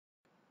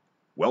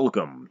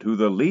Welcome to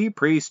the Lee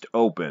Priest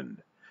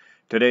Open.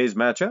 Today's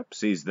matchup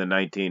sees the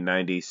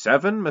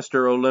 1997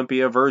 Mr.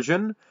 Olympia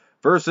version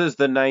versus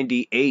the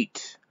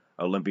 98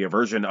 Olympia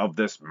version of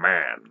this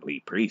man,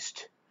 Lee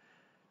Priest.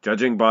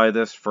 Judging by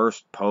this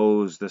first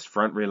pose, this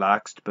front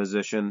relaxed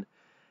position,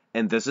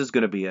 and this is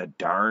going to be a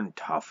darn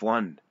tough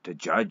one to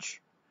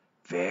judge.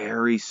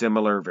 Very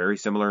similar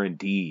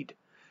indeed.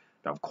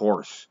 Now, of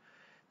course,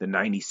 the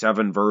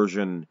 97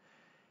 version,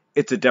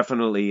 it's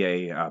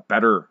definitely a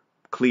better,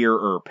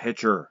 clearer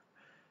picture.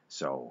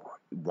 So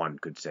one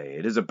could say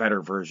it is a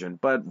better version,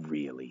 but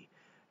really,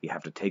 you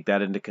have to take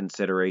that into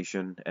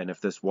consideration. And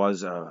if this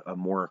was a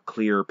more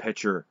clear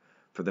picture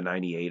for the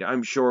 98,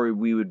 I'm sure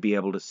we would be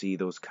able to see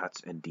those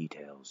cuts and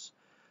details.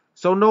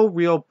 So no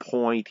real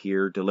point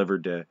here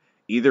delivered to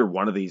either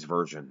one of these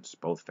versions,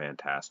 both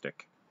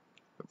fantastic.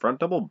 The front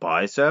double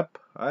bicep,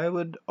 I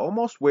would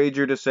almost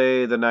wager to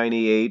say the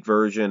 98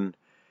 version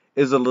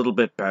is a little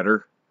bit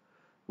better.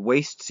 The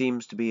waist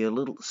seems to be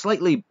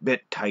slightly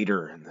bit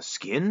tighter, and the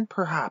skin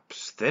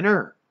perhaps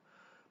thinner.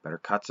 Better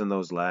cuts in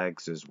those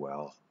legs as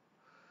well.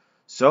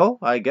 So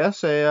I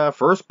guess a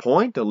first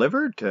point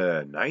delivered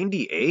to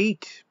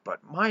 98, but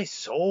my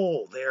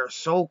soul, they are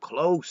so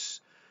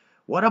close.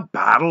 What a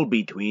battle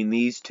between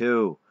these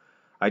two.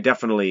 I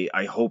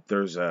hope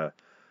there's a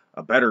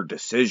better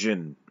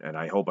decision, and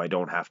I hope I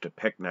don't have to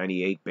pick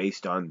 98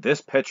 based on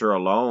this picture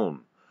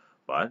alone.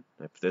 But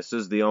if this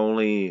is the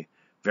only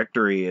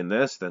victory in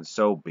this, then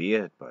so be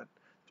it. But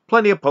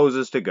plenty of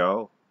poses to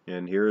go.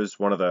 And here's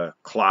one of the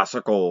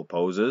classical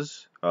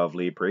poses of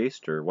Lee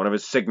Priest, or one of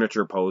his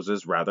signature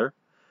poses, rather.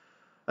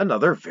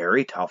 Another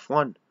very tough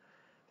one.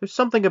 There's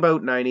something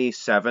about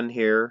 97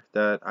 here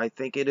that I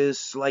think it is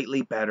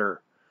slightly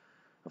better.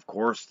 Of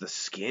course, the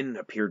skin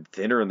appeared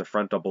thinner in the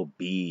front double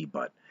B,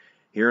 but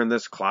here in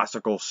this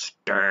classical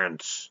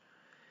stance,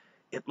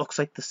 it looks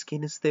like the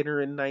skin is thinner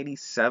in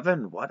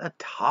 97. What a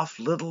tough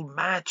little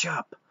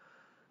matchup.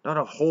 Not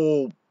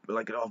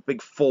a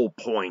big full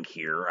point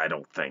here, I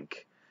don't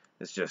think.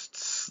 It's just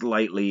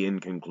slightly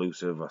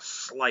inconclusive, a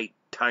slight,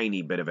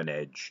 tiny bit of an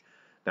edge.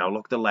 Now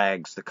look, the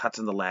legs, the cuts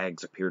in the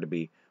legs appear to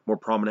be more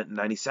prominent in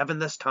 97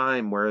 this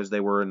time, whereas they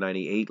were in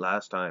 98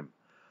 last time.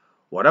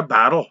 What a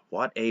battle,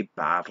 what a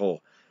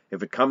battle.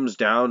 If it comes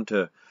down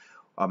to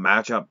a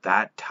matchup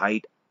that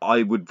tight,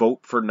 I would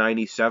vote for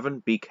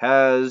 97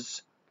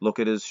 because look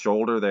at his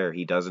shoulder there.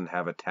 He doesn't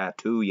have a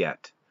tattoo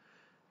yet.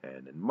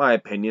 And in my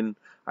opinion,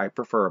 I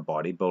prefer a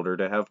bodybuilder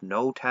to have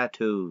no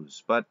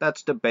tattoos, but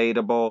that's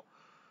debatable.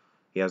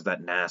 He has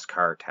that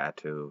NASCAR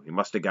tattoo. He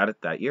must have got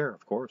it that year,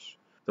 of course.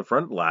 The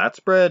front lat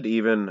spread,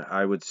 even,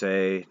 I would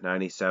say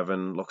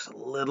 97 looks a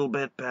little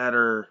bit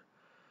better.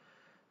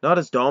 Not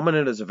as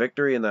dominant as a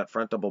victory in that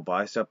front double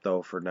bicep,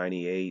 though, for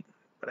 98.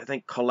 But I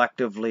think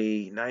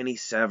collectively,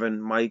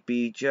 97 might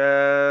be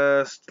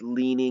just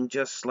leaning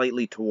just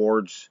slightly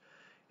towards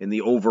in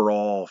the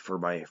overall for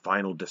my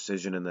final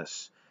decision in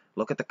this.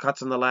 Look at the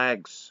cuts in the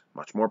legs,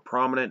 much more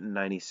prominent in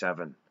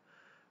 97.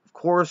 Of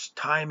course,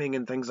 timing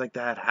and things like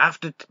that have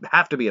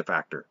to be a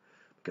factor,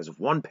 because of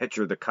one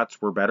picture the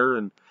cuts were better,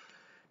 and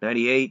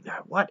 98,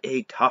 what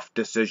a tough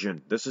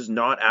decision. This is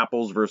not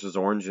apples versus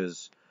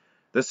oranges.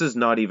 This is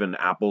not even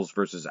apples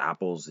versus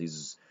apples.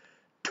 These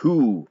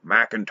two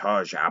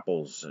Macintosh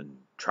apples, and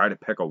try to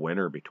pick a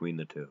winner between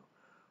the two.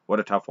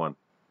 What a tough one.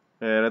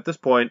 And at this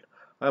point,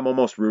 I'm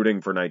almost rooting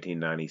for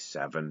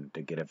 1997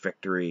 to get a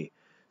victory,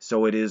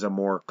 so it is a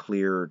more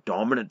clear,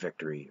 dominant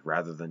victory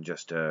rather than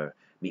just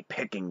me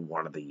picking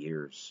one of the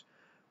years.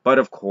 But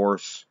of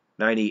course,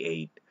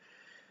 98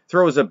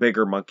 throws a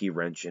bigger monkey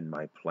wrench in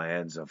my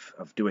plans of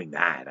doing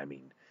that. I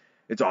mean,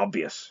 it's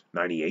obvious.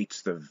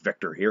 98's the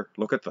victor here.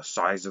 Look at the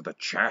size of the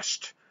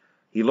chest.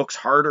 He looks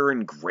harder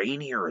and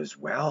grainier as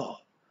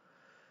well.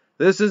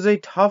 This is a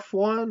tough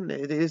one.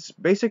 It is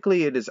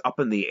up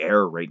in the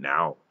air right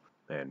now.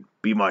 And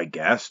be my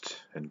guest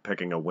in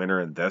picking a winner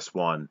in this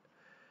one.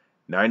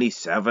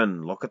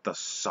 97, look at the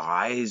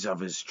size of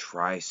his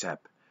tricep.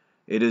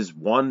 It is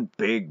one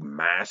big,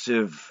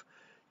 massive,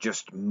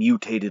 just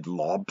mutated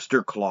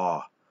lobster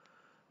claw.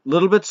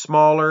 Little bit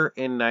smaller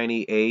in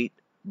 98,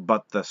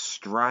 but the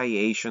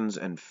striations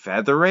and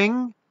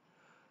feathering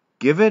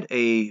give it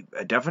a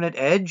definite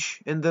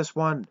edge in this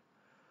one.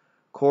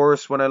 Of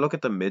course, when I look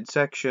at the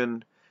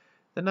midsection,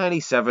 the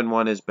 97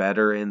 one is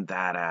better in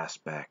that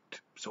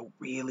aspect. So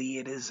really,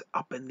 it is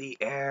up in the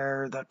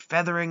air. That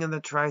feathering in the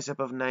tricep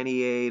of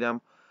 98,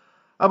 I'm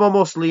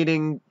almost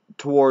leaning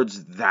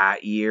towards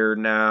that year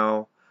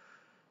now.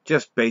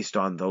 Just based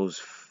on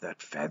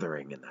that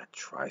feathering in that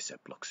tricep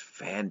looks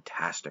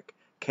fantastic.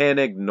 Can't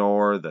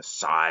ignore the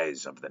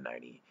size of the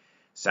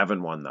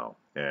 97 one, though.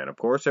 And of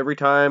course, every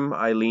time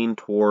I lean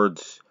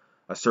towards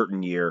a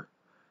certain year,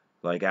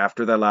 like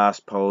after the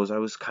last pose, I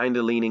was kind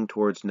of leaning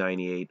towards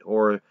 98,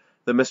 or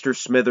the Mr.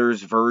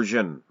 Smithers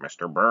version,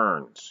 Mr.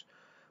 Burns.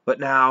 But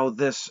now,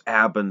 this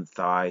ab and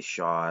thigh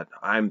shot,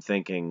 I'm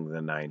thinking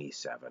the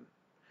 97.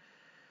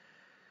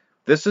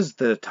 This is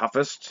the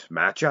toughest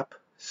matchup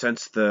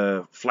since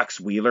the Flex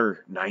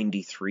Wheeler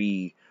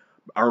 93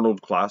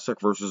 Arnold Classic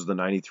versus the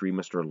 93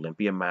 Mr.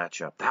 Olympia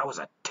matchup. That was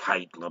a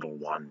tight little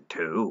one,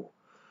 too.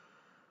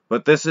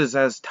 But this is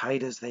as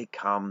tight as they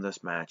come,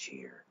 this match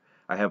here.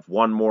 I have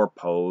one more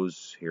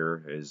pose.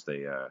 Here is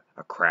a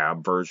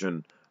crab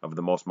version of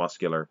the most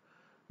muscular.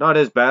 Not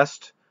his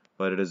best,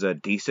 but it is a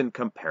decent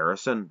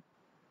comparison.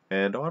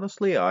 And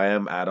honestly, I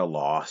am at a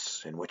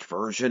loss in which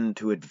version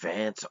to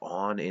advance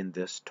on in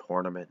this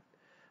tournament.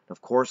 Of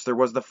course, there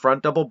was the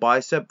front double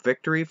bicep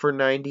victory for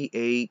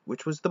 98,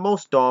 which was the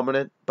most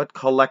dominant, but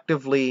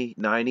collectively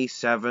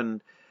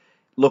 97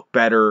 looked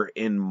better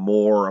in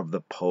more of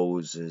the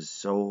poses.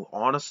 So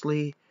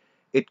honestly,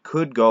 it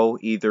could go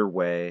either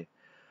way.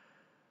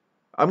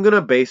 I'm going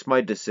to base my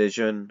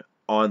decision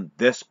on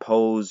this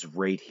pose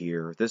right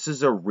here. This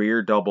is a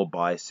rear double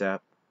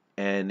bicep,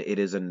 and it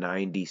is a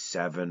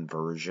 97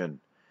 version.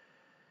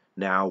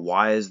 Now,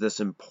 why is this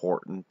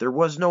important? There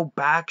was no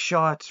back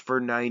shots for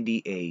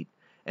 98,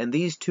 and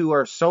these two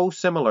are so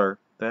similar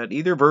that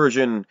either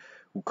version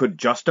could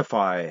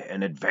justify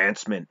an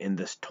advancement in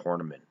this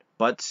tournament.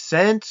 But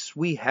since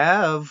we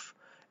have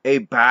a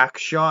back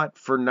shot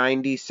for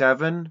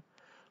 97,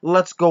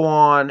 let's go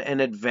on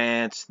and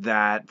advance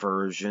that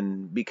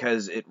version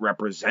because it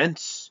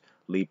represents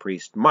Lee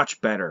Priest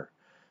much better.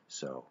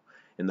 So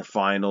in the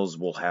finals,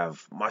 we'll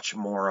have much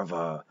more of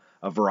a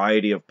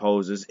variety of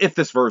poses, if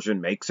this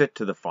version makes it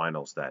to the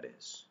finals, that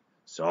is.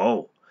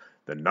 So,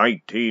 the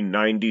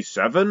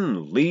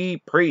 1997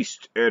 Lee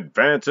Priest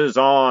advances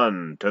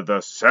on to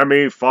the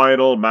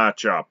semi-final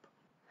matchup.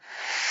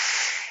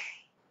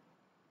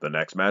 The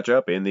next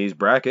matchup in these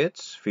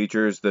brackets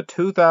features the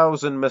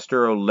 2000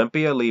 Mr.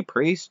 Olympia Lee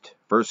Priest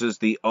versus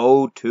the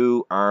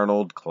 02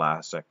 Arnold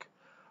Classic.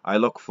 I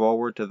look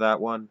forward to that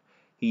one.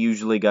 He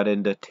usually got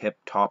into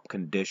tip-top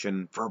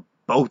condition for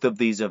both of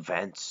these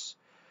events.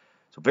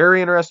 So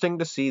very interesting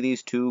to see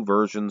these two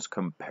versions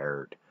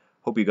compared.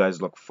 Hope you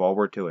guys look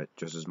forward to it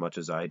just as much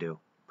as I do.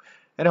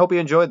 And I hope you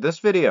enjoyed this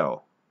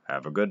video.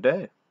 Have a good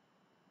day.